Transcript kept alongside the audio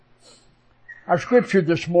Our scripture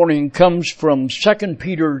this morning comes from 2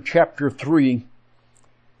 Peter chapter 3,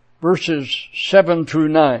 verses 7 through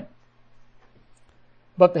 9.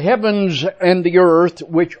 But the heavens and the earth,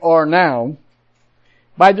 which are now,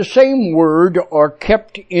 by the same word are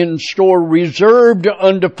kept in store, reserved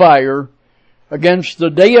unto fire, against the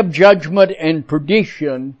day of judgment and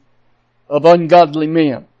perdition of ungodly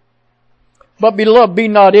men. But beloved, be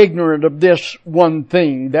not ignorant of this one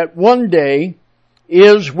thing, that one day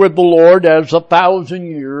is with the Lord as 1,000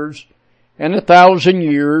 years, and 1,000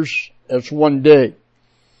 years as one day.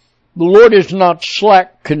 The Lord is not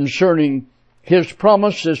slack concerning His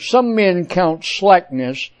promise, as some men count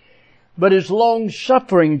slackness, but is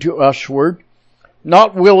long-suffering to usward,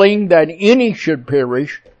 not willing that any should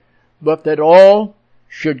perish, but that all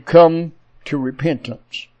should come to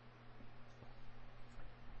repentance.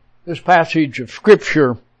 This passage of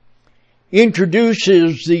Scripture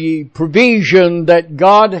introduces the provision that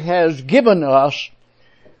God has given us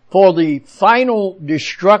for the final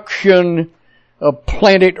destruction of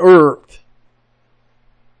planet Earth.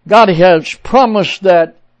 God has promised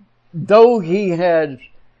that though He has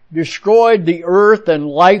destroyed the earth and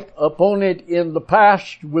life upon it in the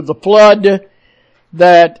past with the flood,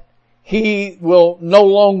 that He will no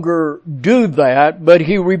longer do that, but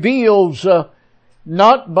He reveals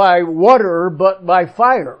not by water but by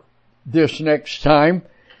fire. This next time,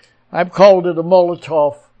 I've called it a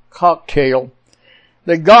Molotov cocktail,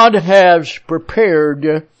 that God has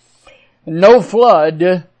prepared no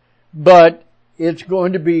flood, but it's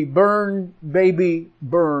going to be burn, baby,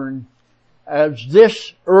 burn, as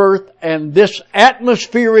this earth and this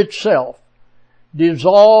atmosphere itself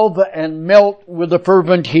dissolve and melt with a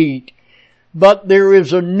fervent heat. But there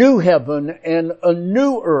is a new heaven and a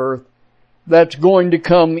new earth that's going to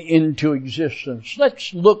come into existence.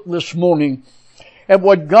 Let's look this morning at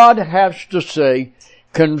what God has to say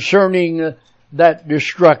concerning that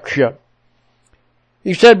destruction.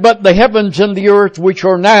 He said, but the heavens and the earth which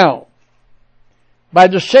are now, by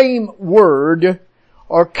the same word,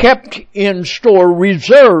 are kept in store,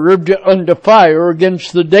 reserved unto fire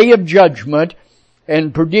against the day of judgment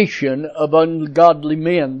and perdition of ungodly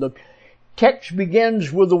men. The text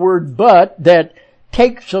begins with the word but that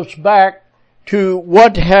takes us back to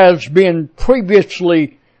what has been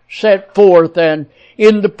previously set forth. And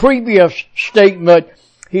in the previous statement,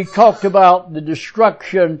 he talked about the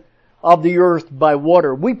destruction of the earth by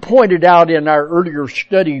water. We pointed out in our earlier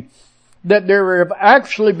study that there have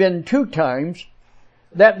actually been 2 times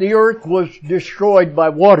that the earth was destroyed by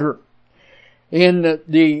water. In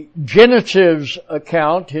the Genesis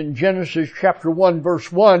account, in Genesis chapter 1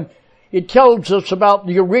 verse 1, it tells us about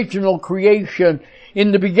the original creation.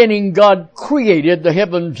 In the beginning, God created the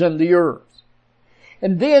heavens and the earth.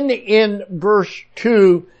 And then in verse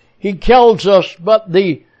 2, He tells us, but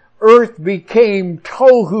the earth became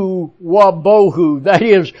tohu wabohu. That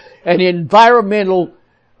is, an environmental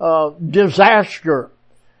disaster.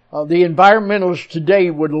 The environmentalists today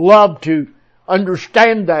would love to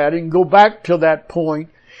understand that and go back to that point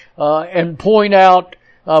and point out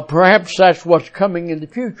perhaps that's what's coming in the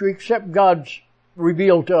future, except God's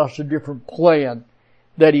revealed to us a different plan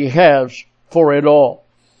that He has for it all.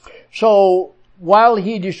 So, while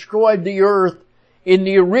He destroyed the earth in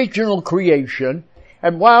the original creation,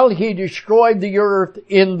 and while He destroyed the earth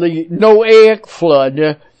in the Noahic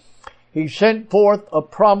flood, He sent forth a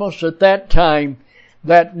promise at that time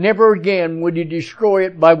that never again would He destroy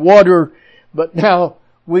it by water, but now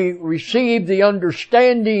we receive the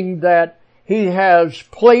understanding that He has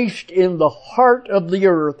placed in the heart of the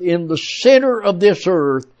earth, in the center of this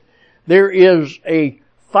earth, there is a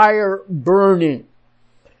fire burning.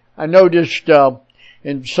 I noticed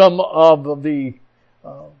in some of the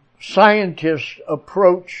scientists'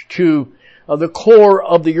 approach to the core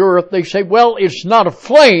of the earth, they say, well, it's not a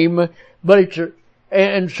flame, but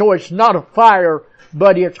so it's not a fire,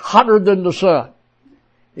 but it's hotter than the sun.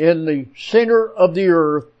 In the center of the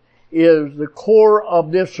earth is the core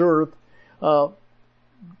of this earth.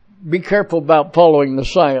 Be careful about following the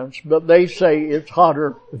science, but they say it's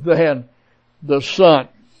hotter than the sun.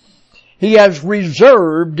 He has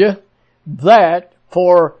reserved that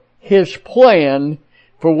for His plan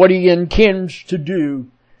for what He intends to do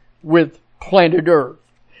with planet Earth.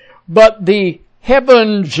 But the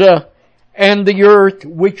heavens and the earth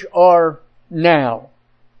which are now.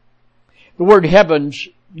 The word heavens,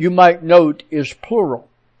 you might note, is plural.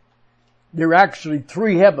 There are actually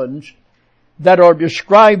 3 heavens that are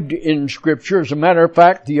described in Scripture. As a matter of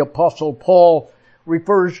fact, the Apostle Paul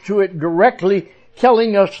refers to it directly,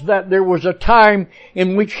 telling us that there was a time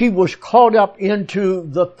in which he was caught up into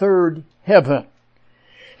the 3rd heaven.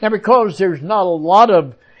 Now, because there's not a lot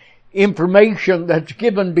of information that's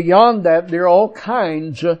given beyond that. There are all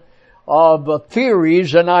kinds of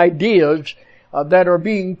theories and ideas that are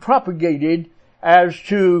being propagated as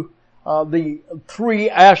to the three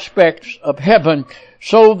aspects of heaven,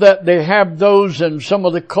 so that they have those in some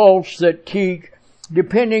of the cults that teach,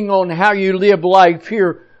 depending on how you live life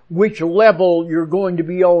here, which level you're going to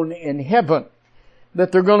be on in heaven.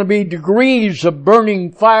 That there are going to be degrees of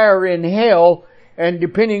burning fire in hell, and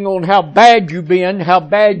depending on how bad you've been, how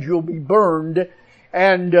bad you'll be burned.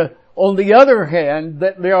 And on the other hand,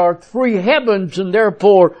 that there are three heavens, and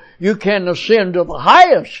therefore you can ascend to the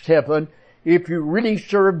highest heaven if you really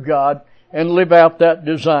serve God and live out that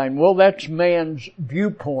design. Well, that's man's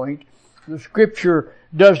viewpoint. The Scripture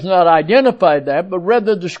does not identify that, but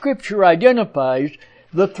rather the Scripture identifies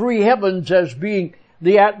the three heavens as being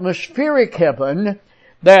the atmospheric heaven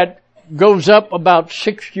that goes up about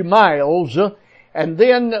 60 miles, and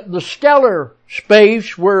then the stellar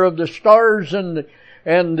space where the stars and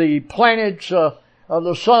the planets of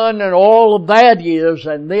the sun and all of that is,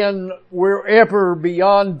 and then wherever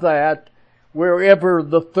beyond that, wherever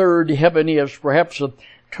the third heaven is, perhaps a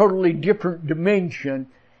totally different dimension,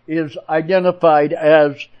 is identified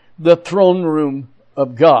as the throne room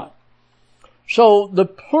of God. So the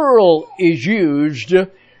plural is used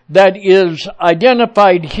that is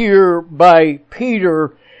identified here by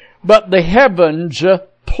Peter, but the heavens,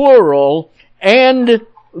 plural, and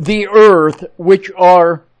the earth, which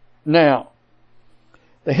are now.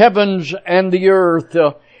 The heavens and the earth,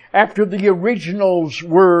 after the originals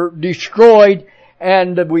were destroyed,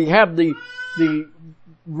 and we have the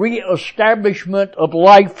reestablishment of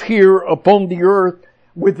life here upon the earth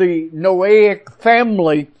with the Noahic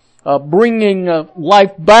family bringing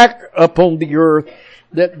life back upon the earth,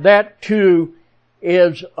 that too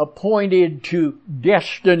is appointed to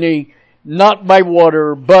destiny, not by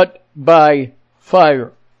water, but by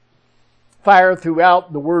fire. Fire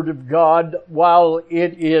throughout the Word of God, while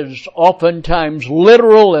it is oftentimes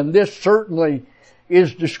literal, and this certainly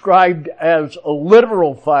is described as a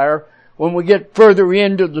literal fire, when we get further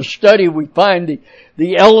into the study, we find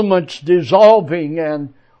the elements dissolving,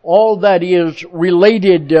 and all that is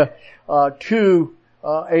related to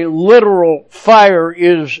a literal fire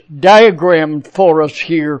is diagrammed for us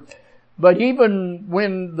here. But even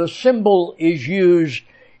when the symbol is used,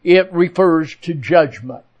 it refers to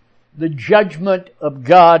judgment. The judgment of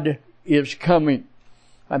God is coming.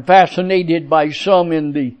 I'm fascinated by some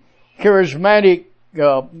in the charismatic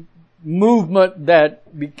movement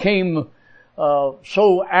that became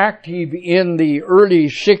so active in the early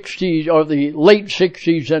 60s or the late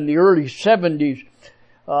 60s and the early 70s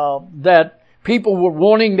that people were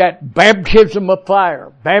wanting that baptism of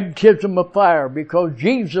fire, because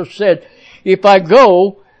Jesus said, if I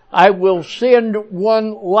go, I will send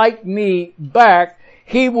one like me back.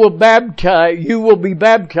 He will baptize, you will be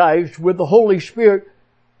baptized with the Holy Spirit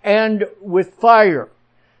and with fire.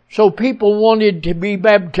 So people wanted to be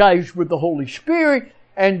baptized with the Holy Spirit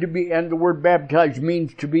and the word baptized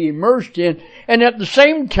means to be immersed in, and at the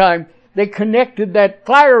same time they connected that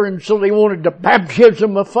fire, and so they wanted the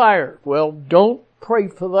baptism of fire. Well, don't pray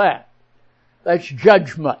for that. That's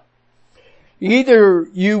judgment. Either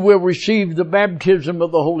you will receive the baptism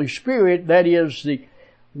of the Holy Spirit, that is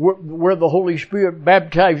where the Holy Spirit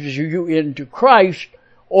baptizes you into Christ,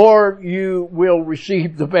 or you will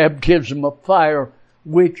receive the baptism of fire,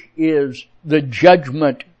 which is the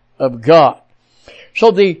judgment of God.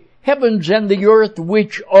 So the heavens and the earth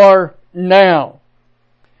which are now,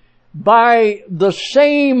 by the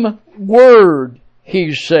same word,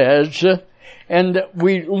 he says, and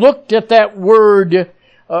we looked at that word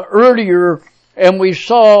earlier, and we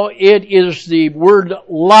saw it is the word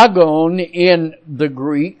logon in the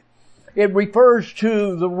Greek. It refers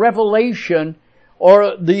to the revelation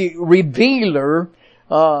or the revealer,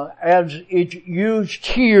 as it's used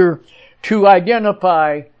here to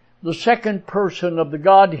identify the second person of the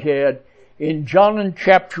Godhead. In John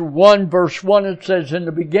chapter 1 verse 1 it says, in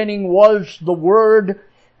the beginning was the Word,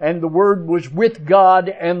 and the Word was with God,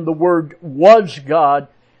 and the Word was God.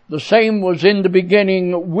 The same was in the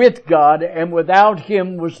beginning with God, and without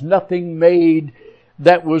Him was nothing made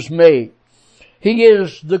that was made. He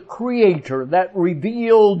is the Creator, that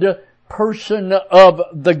revealed person of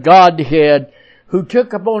the Godhead, who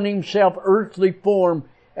took upon Himself earthly form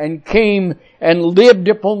and came and lived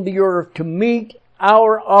upon the earth to meet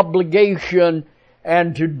our obligation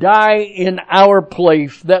and to die in our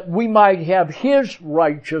place, that we might have His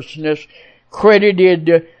righteousness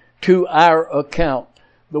credited to our account.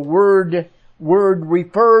 The word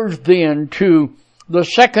refers then to the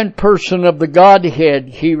second person of the Godhead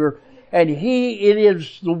here, and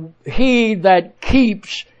He that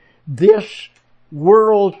keeps this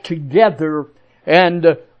world together, and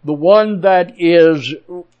the one that is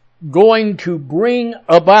going to bring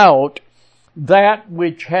about that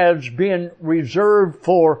which has been reserved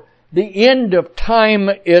for the end of time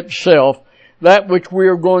itself, that which we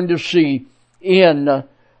are going to see in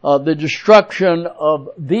the destruction of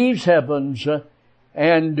these heavens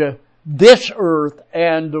and this earth,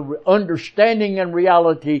 and the understanding and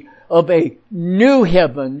reality of a new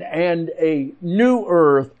heaven and a new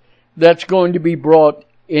earth that's going to be brought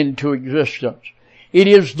into existence. It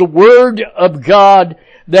is the Word of God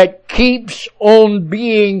that keeps on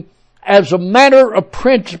being, as a matter of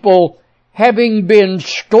principle, having been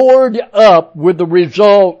stored up with the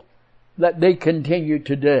result that they continue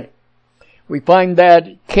today. We find that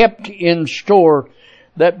kept in store,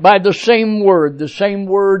 that by the same Word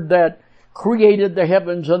that created the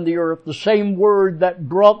heavens and the earth, the same Word that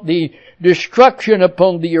brought the destruction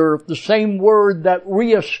upon the earth, the same Word that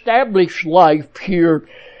reestablished life here,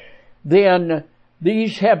 then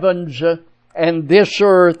these heavens and this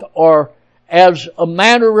earth are, as a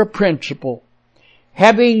matter of principle,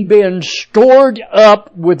 having been stored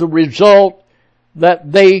up with the result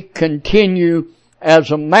that they continue,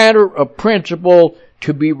 as a matter of principle,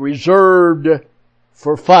 to be reserved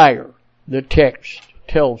for fire, the text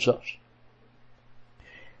tells us.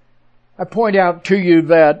 I point out to you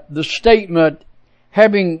that the statement,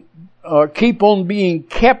 having keep on being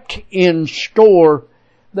kept in store,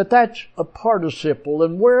 that's a participle.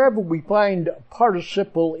 And wherever we find a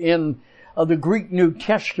participle in the Greek New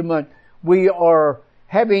Testament, we are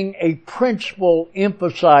having a principle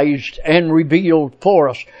emphasized and revealed for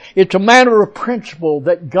us. It's a matter of principle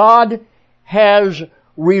that God has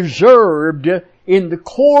reserved in the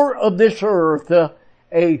core of this earth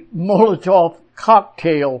a Molotov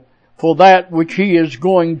cocktail for that which He is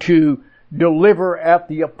going to deliver at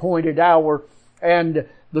the appointed hour. And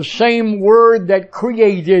the same Word that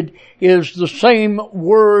created is the same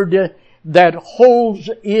Word that holds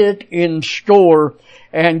it in store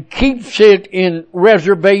and keeps it in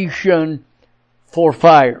reservation for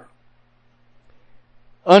fire.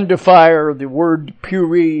 Under fire, the word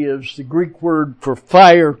puri is the Greek word for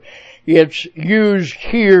fire. It's used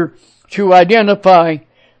here to identify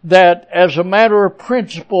that, as a matter of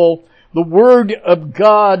principle, the Word of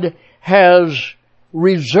God has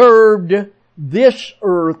reserved this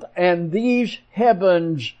earth and these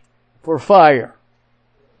heavens for fire.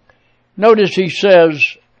 Notice he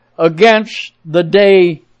says, against the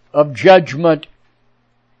day of judgment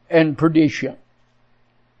and perdition.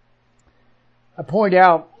 I point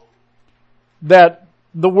out that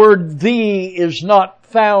the word "the" is not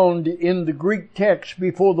found in the Greek text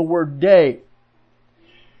before the word "day,"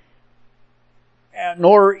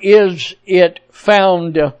 nor is it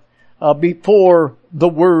found before the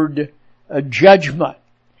word judgment.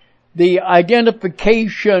 The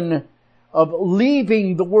identification of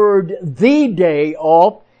leaving the word "the day"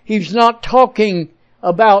 off, he's not talking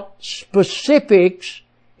about specifics,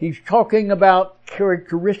 he's talking about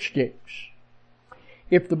characteristics.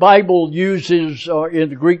 If the Bible uses, or in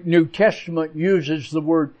the Greek New Testament uses the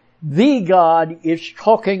word "the God," it's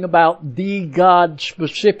talking about the God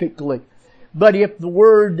specifically. But if the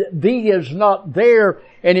word "the" is not there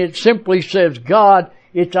and it simply says God,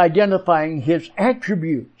 it's identifying His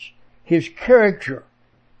attributes, His character,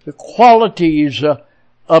 the qualities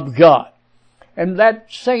of God. And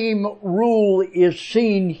that same rule is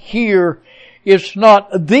seen here. It's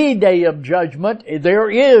not the day of judgment. There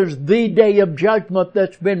is the day of judgment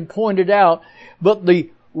that's been pointed out. But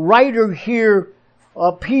the writer here,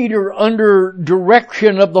 Peter, under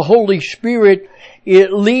direction of the Holy Spirit,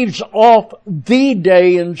 it leaves off the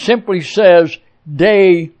day and simply says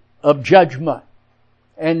day of judgment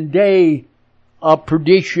and day of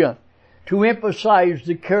perdition, to emphasize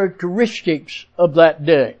the characteristics of that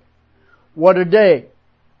day. What a day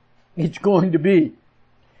it's going to be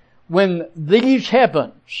when these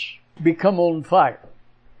heavens become on fire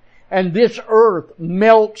and this earth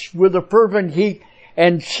melts with a fervent heat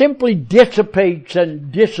and simply dissipates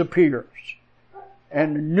and disappears,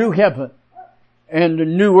 and a new heaven and a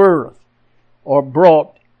new earth are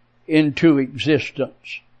brought into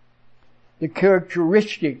existence. The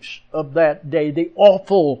characteristics of that day, the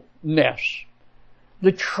awfulness,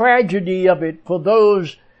 the tragedy of it for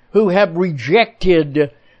those who have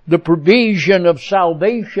rejected the provision of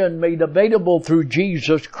salvation made available through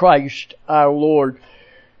Jesus Christ our Lord,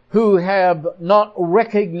 who have not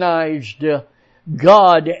recognized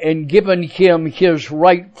God and given Him His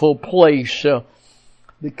rightful place.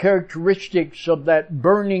 The characteristics of that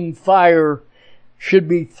burning fire should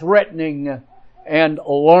be threatening and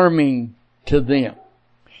alarming to them.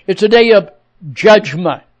 It's a day of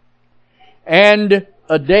judgment and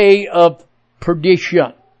a day of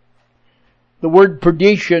perdition. The word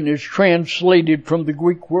perdition is translated from the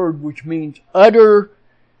Greek word which means utter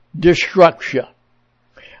destruction.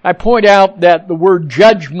 I point out that the word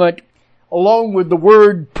judgment along with the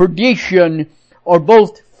word perdition are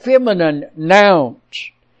both feminine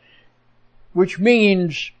nouns, which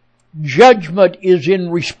means judgment is in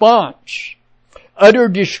response. Utter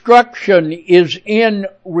destruction is in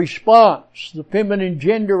response. The feminine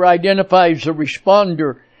gender identifies the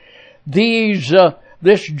responder.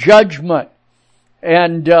 This judgment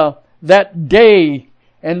and that day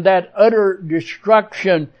and that utter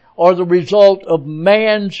destruction are the result of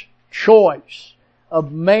man's choice,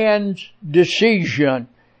 of man's decision.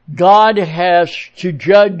 God has to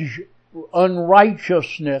judge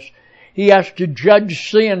unrighteousness. He has to judge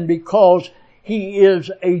sin because He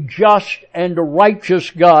is a just and a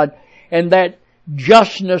righteous God, and that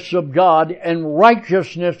justness of God and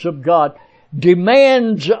righteousness of God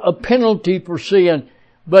demands a penalty for sin,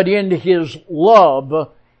 but in His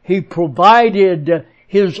love, He provided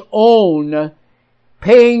His own,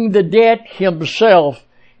 paying the debt Himself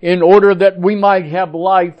in order that we might have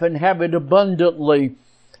life and have it abundantly.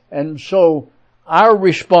 And so our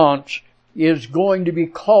response is going to be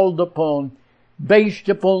called upon based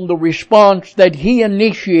upon the response that He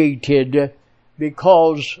initiated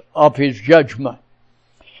because of His judgment.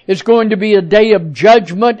 It's going to be a day of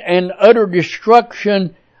judgment and utter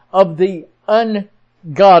destruction of the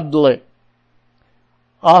ungodly.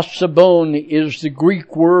 Asabon is the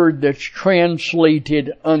Greek word that's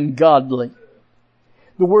translated ungodly.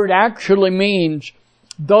 The word actually means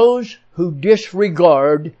those who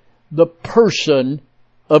disregard the person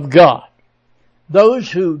of God.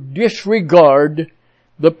 Those who disregard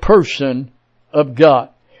the person of God.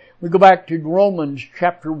 We go back to Romans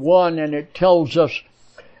chapter 1 and it tells us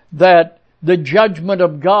that the judgment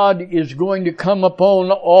of God is going to come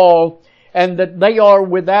upon all and that they are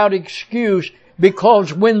without excuse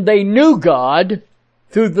because when they knew God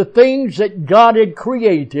through the things that God had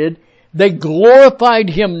created, they glorified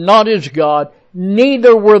Him not as God,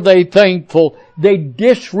 neither were they thankful. They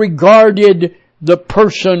disregarded the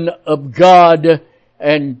person of God,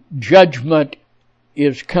 and judgment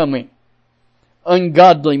is coming.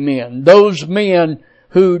 Ungodly men, those men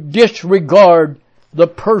who disregard the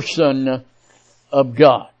person of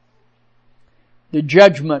God. The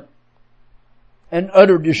judgment and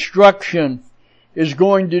utter destruction is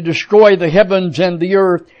going to destroy the heavens and the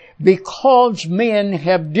earth because men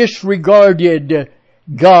have disregarded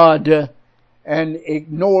God and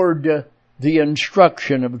ignored the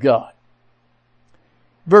instruction of God.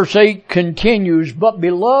 Verse 8 continues, "But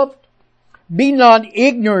beloved, be not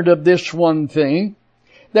ignorant of this one thing,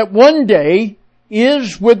 that one day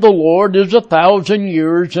is with the Lord as 1,000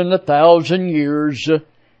 years, and 1,000 years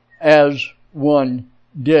as one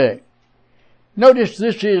day." Notice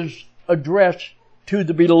this is addressed to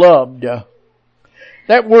the beloved.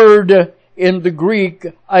 That word in the Greek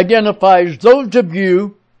identifies those of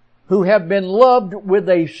you who have been loved with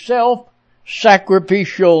a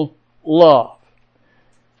self-sacrificial love.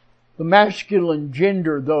 The masculine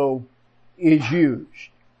gender, though, is used.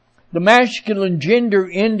 The masculine gender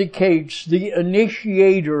indicates the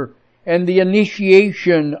initiator and the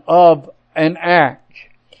initiation of an act.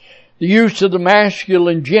 The use of the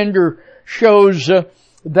masculine gender shows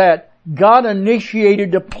that God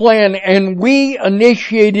initiated a plan and we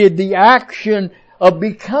initiated the action of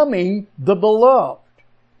becoming the beloved.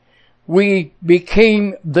 We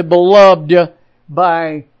became the beloved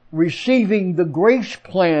by receiving the grace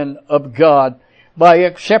plan of God, by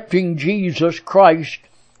accepting Jesus Christ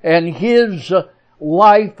and His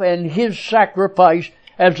life and His sacrifice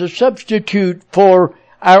as a substitute for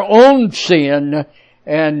our own sin,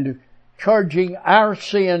 and charging our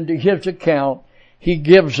sin to His account, He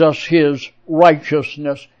gives us His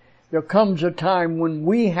righteousness. There comes a time when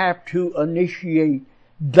we have to initiate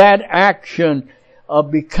that action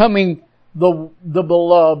of becoming the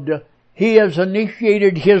beloved. He has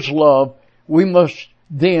initiated His love. We must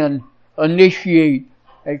then initiate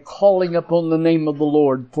a calling upon the name of the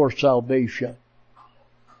Lord for salvation.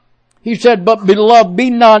 He said, "But beloved,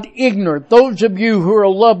 be not ignorant." Those of you who are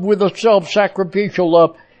loved with a self-sacrificial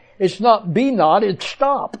love, it's not be not, it's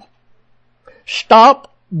stop.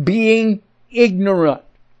 Stop being ignorant.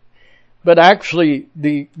 But actually,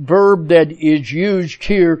 the verb that is used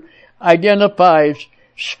here identifies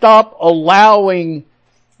stop allowing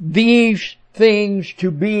these things to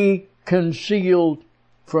be concealed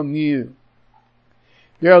from you.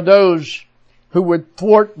 There are those who would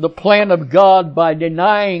thwart the plan of God by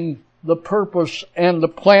denying the purpose and the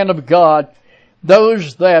plan of God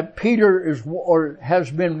those that Peter has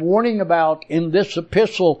been warning about in this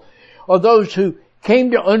epistle are those who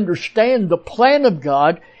came to understand the plan of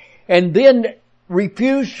God and then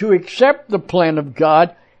refused to accept the plan of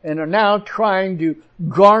God and are now trying to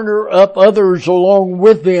garner up others along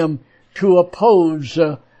with them to oppose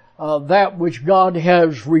that which God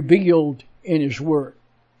has revealed in His Word.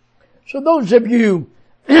 So those of you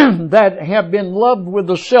that have been loved with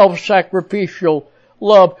a self-sacrificial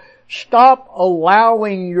love, stop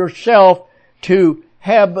allowing yourself to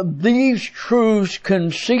have these truths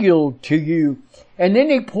concealed to you. And then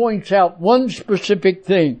he points out one specific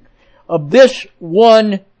thing. Of this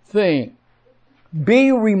one thing,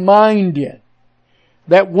 be reminded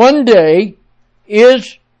that one day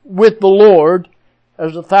is with the Lord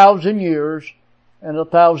as 1,000 years, and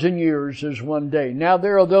 1,000 years is one day. Now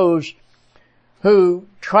there are those who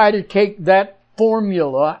try to take that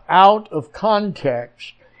formula out of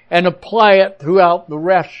context and apply it throughout the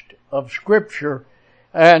rest of Scripture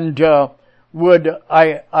and would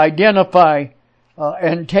identify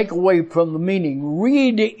and take away from the meaning.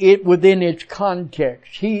 Read it within its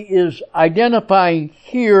context. He is identifying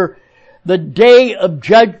here the day of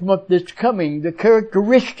judgment that's coming, the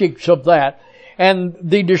characteristics of that, and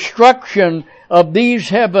the destruction of these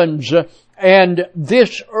heavens and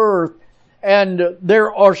this earth. And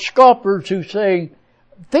there are scoffers who say,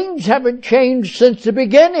 things haven't changed since the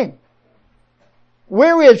beginning.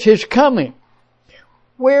 Where is His coming?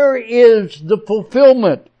 Where is the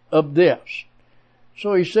fulfillment of this?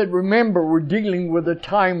 So he said, remember, we're dealing with a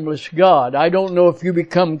timeless God. I don't know if you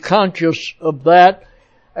become conscious of that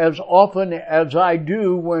as often as I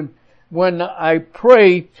do when I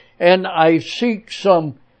pray and I seek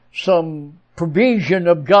some provision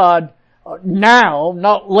of God now,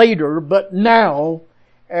 not later, but now,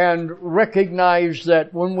 and recognize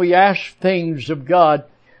that when we ask things of God,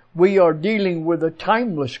 we are dealing with a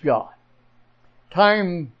timeless God.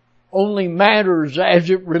 Time only matters as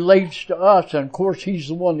it relates to us, and of course He's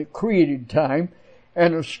the one that created time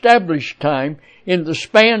and established time in the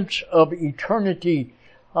spans of eternity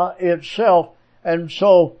itself. And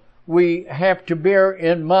so we have to bear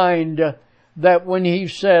in mind that when He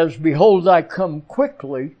says, behold, I come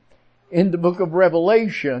quickly, in the book of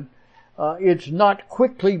Revelation, it's not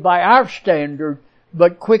quickly by our standard,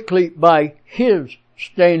 but quickly by His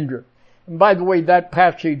standard. And by the way, that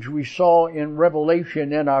passage we saw in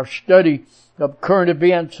Revelation in our study of current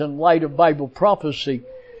events in light of Bible prophecy,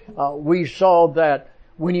 we saw that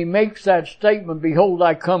when He makes that statement, behold,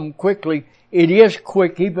 I come quickly, it is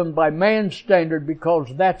quick even by man's standard, because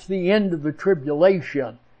that's the end of the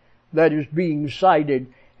tribulation that is being cited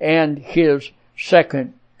and His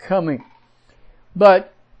second coming.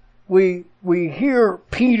 But we hear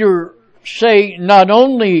Peter say, not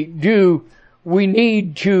only do we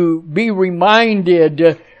need to be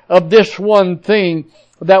reminded of this one thing,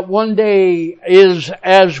 that one day is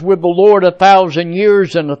as with the Lord 1,000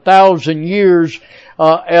 years, and 1,000 years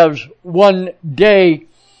as one day,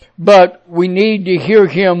 but we need to hear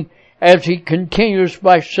Him as He continues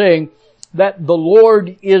by saying that the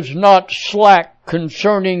Lord is not slack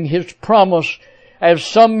concerning His promise, as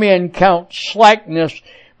some men count slackness,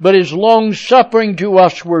 but is long-suffering to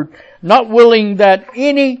usward, not willing that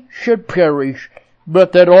any should perish,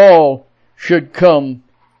 but that all should come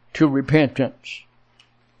to repentance.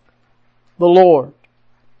 The Lord.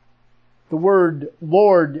 The word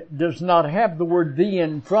Lord does not have the word thee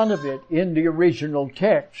in front of it in the original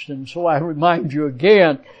text. And so I remind you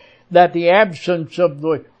again that the absence of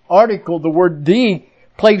the article, the word thee,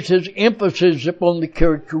 places emphasis upon the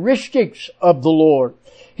characteristics of the Lord.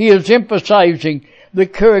 He is emphasizing the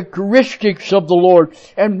characteristics of the Lord.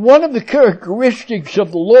 And one of the characteristics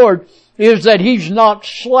of the Lord is that He's not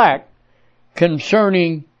slack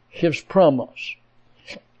concerning His promise.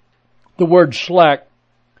 The word slack,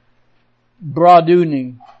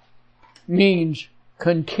 braduni, means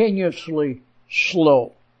continuously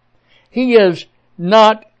slow. He is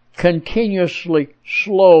not continuously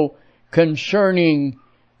slow concerning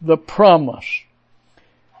the promise.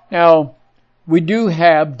 Now, we do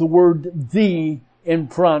have the word thee in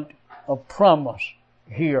front of promise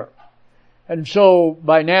here. And so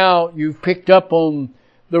by now you've picked up on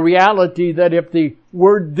the reality that if the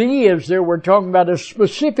word thee is there, we're talking about a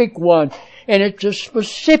specific one, and it's a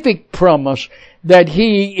specific promise that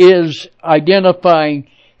He is identifying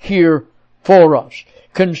here for us.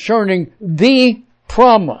 Concerning the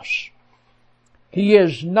promise, He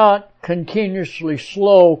is not continuously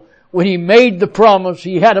slow. When He made the promise,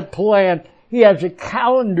 He had a plan. He has a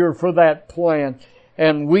calendar for that plan.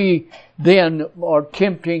 And we then are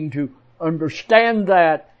attempting to understand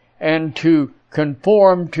that and to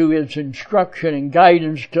conform to His instruction and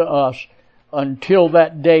guidance to us until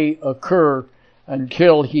that day occur,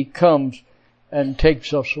 until He comes and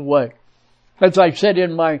takes us away. As I said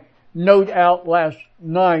in my note out last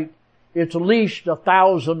night, it's at least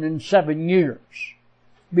 1,007 years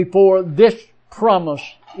before this promise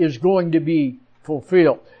is going to be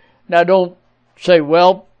fulfilled. Now don't say,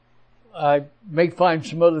 well, I may find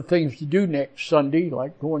some other things to do next Sunday,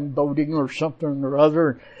 like going boating or something or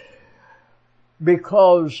other,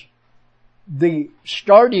 because the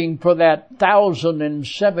starting for that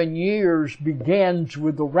 1,007 years begins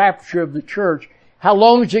with the rapture of the church. How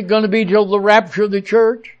long is it going to be till the rapture of the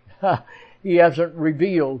church? He hasn't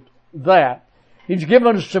revealed that. He's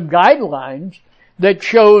given us some guidelines that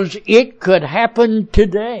shows it could happen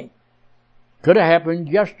today. Could have happened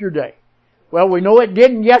yesterday. Well, we know it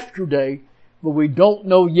didn't yesterday, but we don't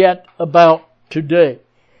know yet about today.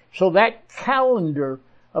 So that calendar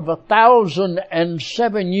of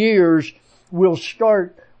 1,007 years will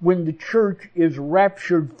start when the church is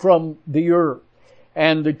raptured from the earth.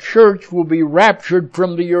 And the church will be raptured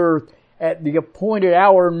from the earth at the appointed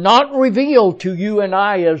hour, not revealed to you and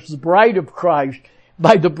I as the bride of Christ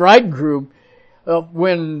by the bridegroom.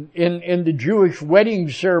 When in the Jewish wedding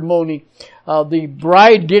ceremony, the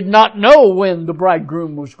bride did not know when the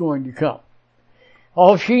bridegroom was going to come.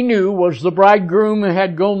 All she knew was the bridegroom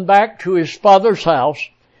had gone back to his father's house,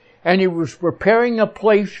 and he was preparing a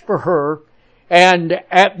place for her, and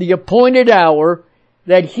at the appointed hour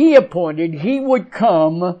that he appointed, he would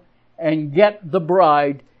come and get the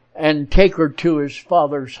bride and take her to his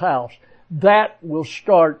father's house. That will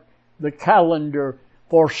start the calendar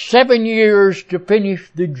for 7 years to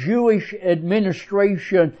finish the Jewish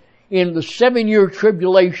administration in the 7-year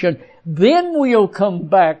tribulation. Then we'll come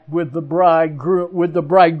back with the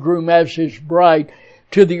bridegroom as his bride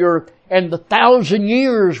to the earth, and the 1,000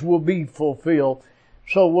 years will be fulfilled.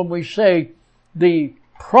 So when we say the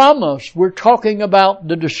promise, we're talking about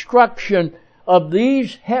the destruction of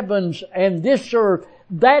these heavens and this earth.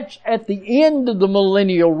 That's at the end of the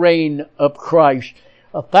millennial reign of Christ.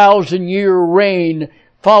 1,000-year reign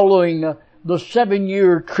following the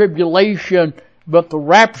 7-year tribulation, but the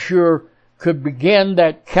rapture could begin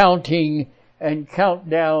that counting and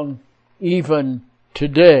countdown even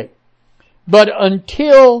today. But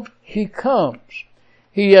until He comes,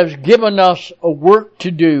 He has given us a work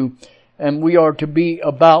to do, and we are to be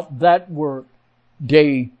about that work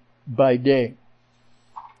day by day.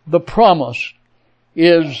 The promise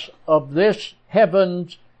is of this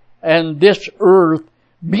heavens and this earth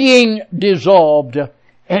being dissolved,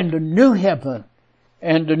 and a new heaven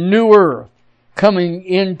and a new earth coming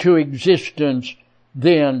into existence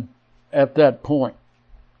then at that point.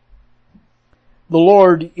 The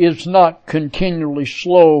Lord is not continually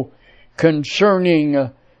slow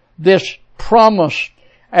concerning this promise,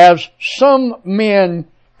 as some men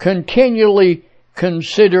continually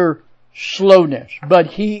consider slowness, but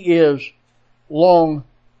He is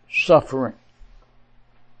long-suffering.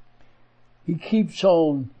 He keeps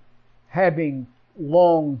on having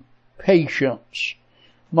long patience.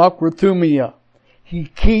 Makrothumia. He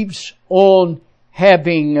keeps on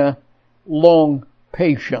having long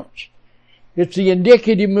patience. It's the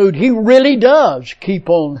indicative mood. He really does keep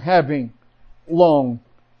on having long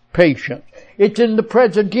patience. It's in the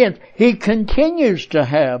present tense. He continues to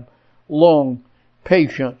have long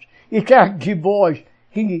patience. It's active voice.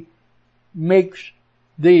 He makes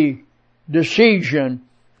the decision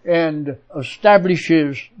and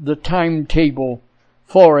establishes the timetable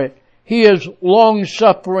for it. He is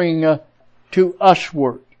long-suffering to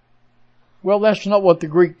usward. Well, that's not what the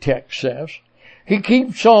Greek text says. He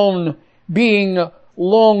keeps on being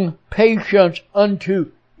long patient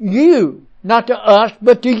unto you, not to us,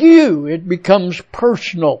 but to you. It becomes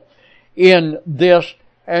personal in this,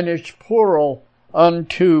 and it's plural,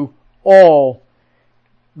 unto all.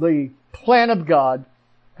 The plan of God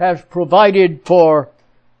has provided for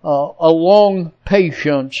a long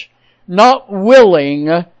patience, not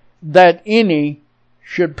willing that any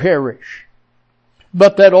should perish,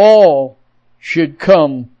 but that all should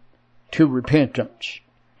come to repentance.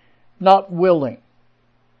 Not willing.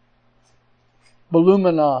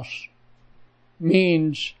 Voluminos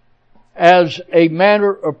means as a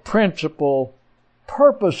matter of principle,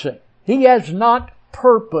 purposing. He has not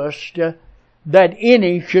purposed that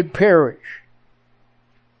any should perish.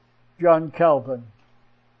 John Calvin,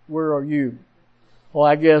 where are you? Well,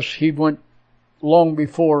 I guess he went long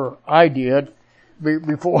before I did,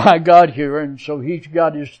 before I got here, and so he's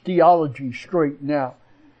got his theology straight now.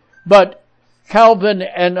 But Calvin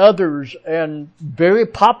and others, and very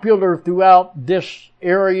popular throughout this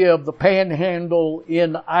area of the Panhandle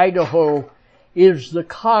in Idaho, is the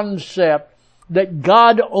concept that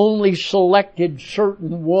God only selected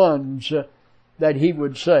certain ones that He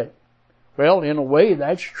would save. Well, in a way,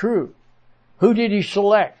 that's true. Who did He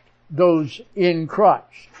select? Those in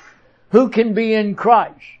Christ. Who can be in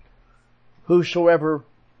Christ? Whosoever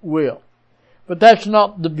will. But that's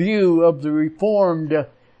not the view of the Reformed.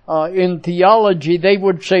 In theology, they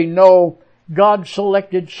would say, no, God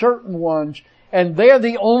selected certain ones, and they're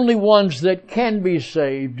the only ones that can be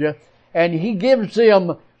saved, and He gives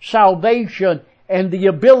them salvation and the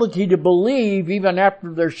ability to believe even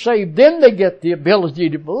after they're saved. Then they get the ability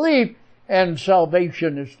to believe, and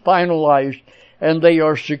salvation is finalized, and they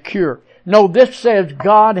are secure. No, this says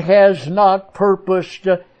God has not purposed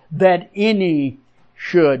that any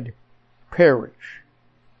should perish.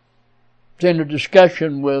 I was in a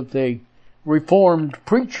discussion with a Reformed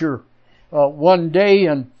preacher one day,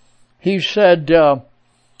 and he said,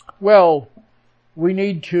 well, we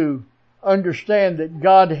need to understand that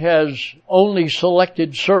God has only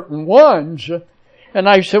selected certain ones. And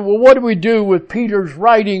I said, well, what do we do with Peter's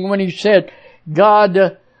writing when he said,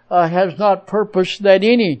 God has not purposed that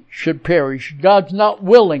any should perish? God's not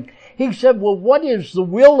willing. He said, well, what is the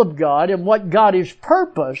will of God and what God has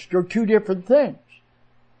purposed are two different things.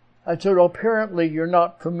 I said, well, apparently you're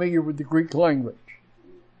not familiar with the Greek language.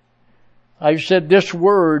 I said, this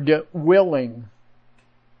word, willing,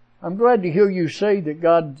 I'm glad to hear you say that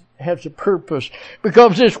God has a purpose,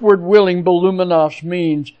 because this word willing, volumenos,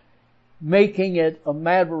 means making it a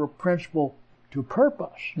matter of principle to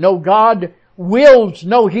purpose. No, God wills,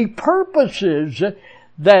 no, He purposes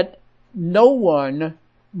that no one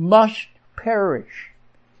must perish.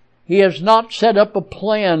 He has not set up a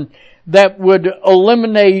plan that would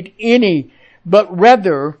eliminate any, but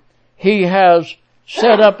rather He has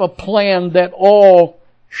set up a plan that all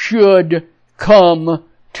should come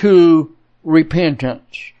to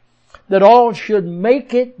repentance. That all should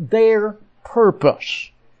make it their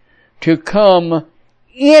purpose to come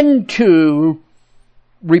into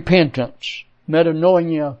repentance.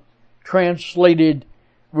 Metanoia, translated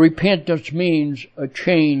repentance, means a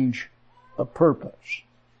change of purpose.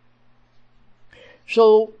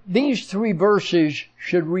 So these three verses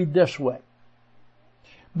should read this way.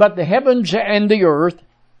 But the heavens and the earth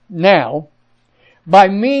now, by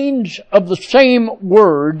means of the same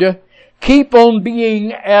word, keep on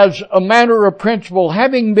being as a matter of principle,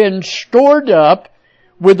 having been stored up,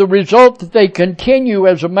 with the result that they continue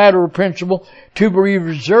as a matter of principle to be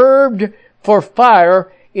reserved for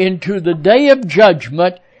fire into the day of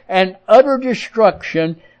judgment and utter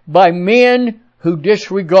destruction by men who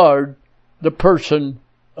disregard the person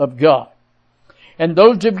of God. And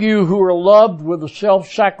those of you who are loved with a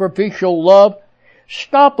self-sacrificial love,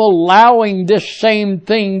 stop allowing this same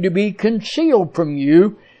thing to be concealed from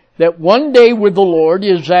you, that one day with the Lord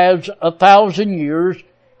is as 1,000 years,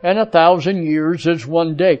 and 1,000 years is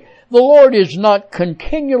one day. The Lord is not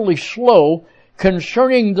continually slow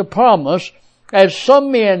concerning the promise, as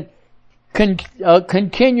some men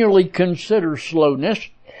continually consider slowness,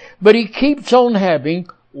 but He keeps on having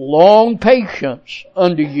long patience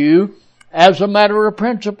unto you as a matter of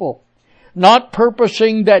principle, not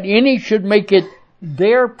purposing that any should make it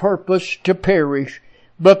their purpose to perish,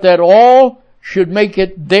 but that all should make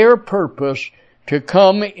it their purpose to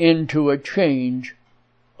come into a change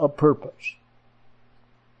of purpose.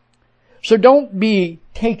 So don't be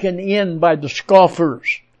taken in by the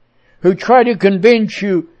scoffers who try to convince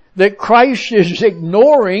you that Christ is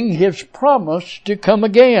ignoring His promise to come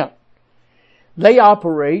again. They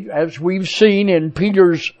operate, as we've seen in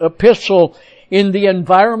Peter's epistle, in the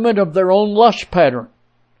environment of their own lust pattern.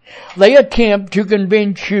 They attempt to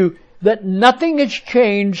convince you that nothing has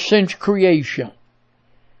changed since creation.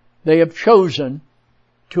 They have chosen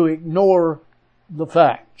to ignore the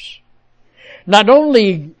facts. Not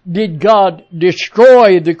only did God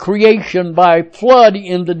destroy the creation by flood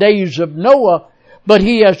in the days of Noah, but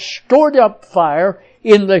He has stored up fire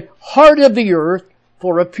in the heart of the earth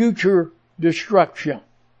for a future destruction.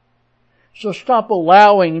 So stop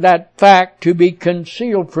allowing that fact to be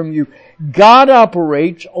concealed from you. God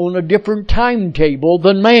operates on a different timetable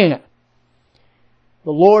than man.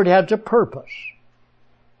 The Lord has a purpose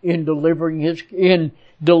in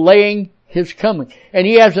delaying His coming. And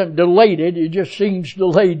He hasn't delayed it, it just seems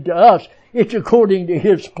delayed to us. It's according to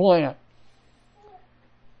His plan.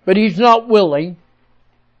 But He's not willing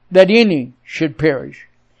that any should perish.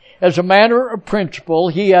 As a matter of principle,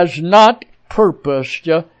 He has not purposed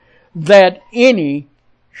that any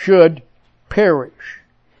should perish.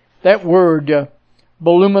 That word,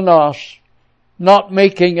 volumenos, not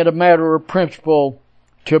making it a matter of principle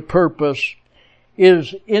to purpose,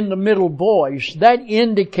 is in the middle voice. That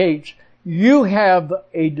indicates You have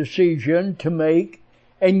a decision to make,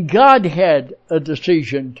 and God had a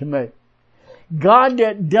decision to make.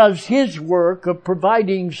 God does His work of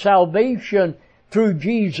providing salvation through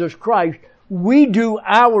Jesus Christ. We do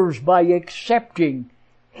ours by accepting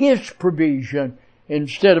His provision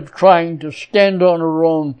instead of trying to stand on our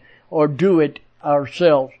own or do it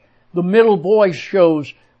ourselves. The middle voice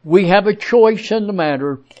shows we have a choice in the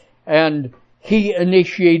matter, and He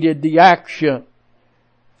initiated the action.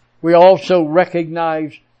 We also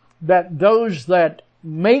recognize that those that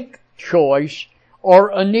make choice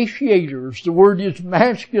are initiators. The word is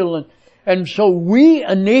masculine. And so we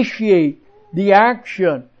initiate the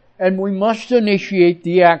action, and we must initiate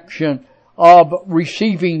the action of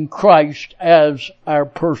receiving Christ as our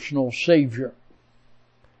personal Savior.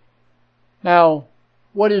 Now,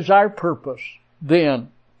 what is our purpose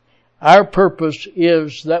then? Our purpose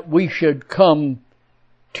is that we should come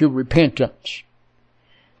to repentance.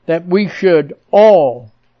 That we should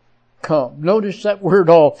all come. Notice that word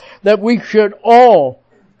all. That we should all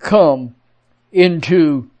come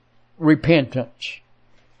into repentance.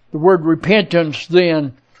 The word repentance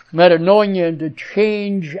then, metanoia, to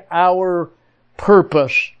change our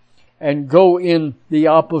purpose and go in the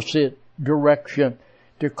opposite direction.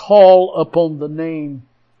 To call upon the name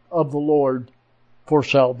of the Lord for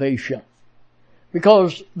salvation.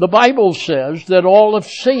 Because the Bible says that all have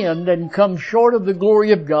sinned and come short of the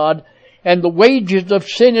glory of God, and the wages of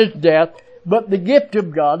sin is death, but the gift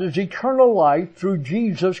of God is eternal life through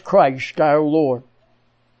Jesus Christ our Lord.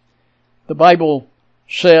 The Bible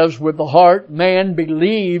says, with the heart man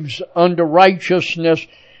believes unto righteousness,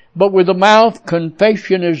 but with the mouth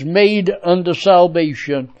confession is made unto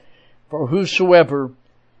salvation. For whosoever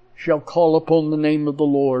shall call upon the name of the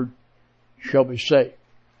Lord shall be saved.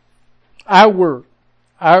 Our work,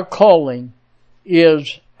 our calling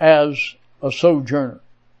is as a sojourner.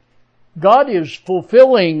 God is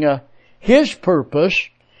fulfilling His purpose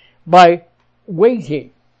by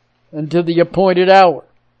waiting until the appointed hour.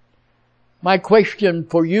 My question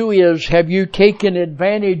for you is, have you taken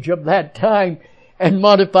advantage of that time and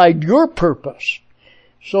modified your purpose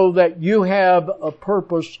so that you have a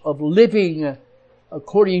purpose of living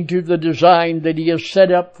according to the design that He has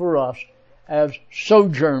set up for us as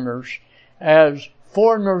sojourners, as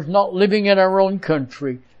foreigners not living in our own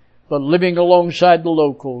country, but living alongside the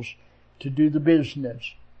locals to do the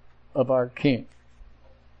business of our King.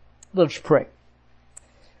 Let's pray.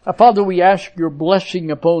 Father, we ask your blessing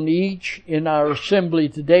upon each in our assembly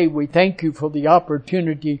today. We thank you for the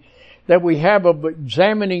opportunity that we have of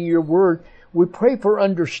examining your word. We pray for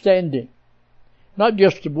understanding, not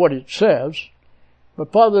just of what it says,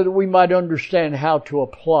 but Father, that we might understand how to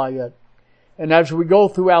apply it. And as we go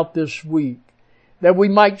throughout this week, that we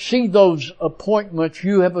might see those appointments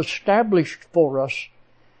you have established for us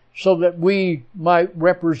so that we might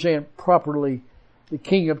represent properly the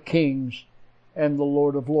King of Kings and the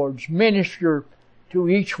Lord of Lords. Minister to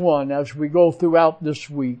each one as we go throughout this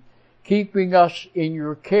week, keeping us in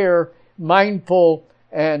your care, mindful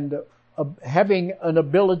and having an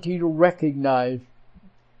ability to recognize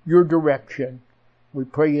your direction. We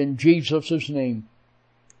pray in Jesus' name.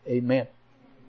 Amen.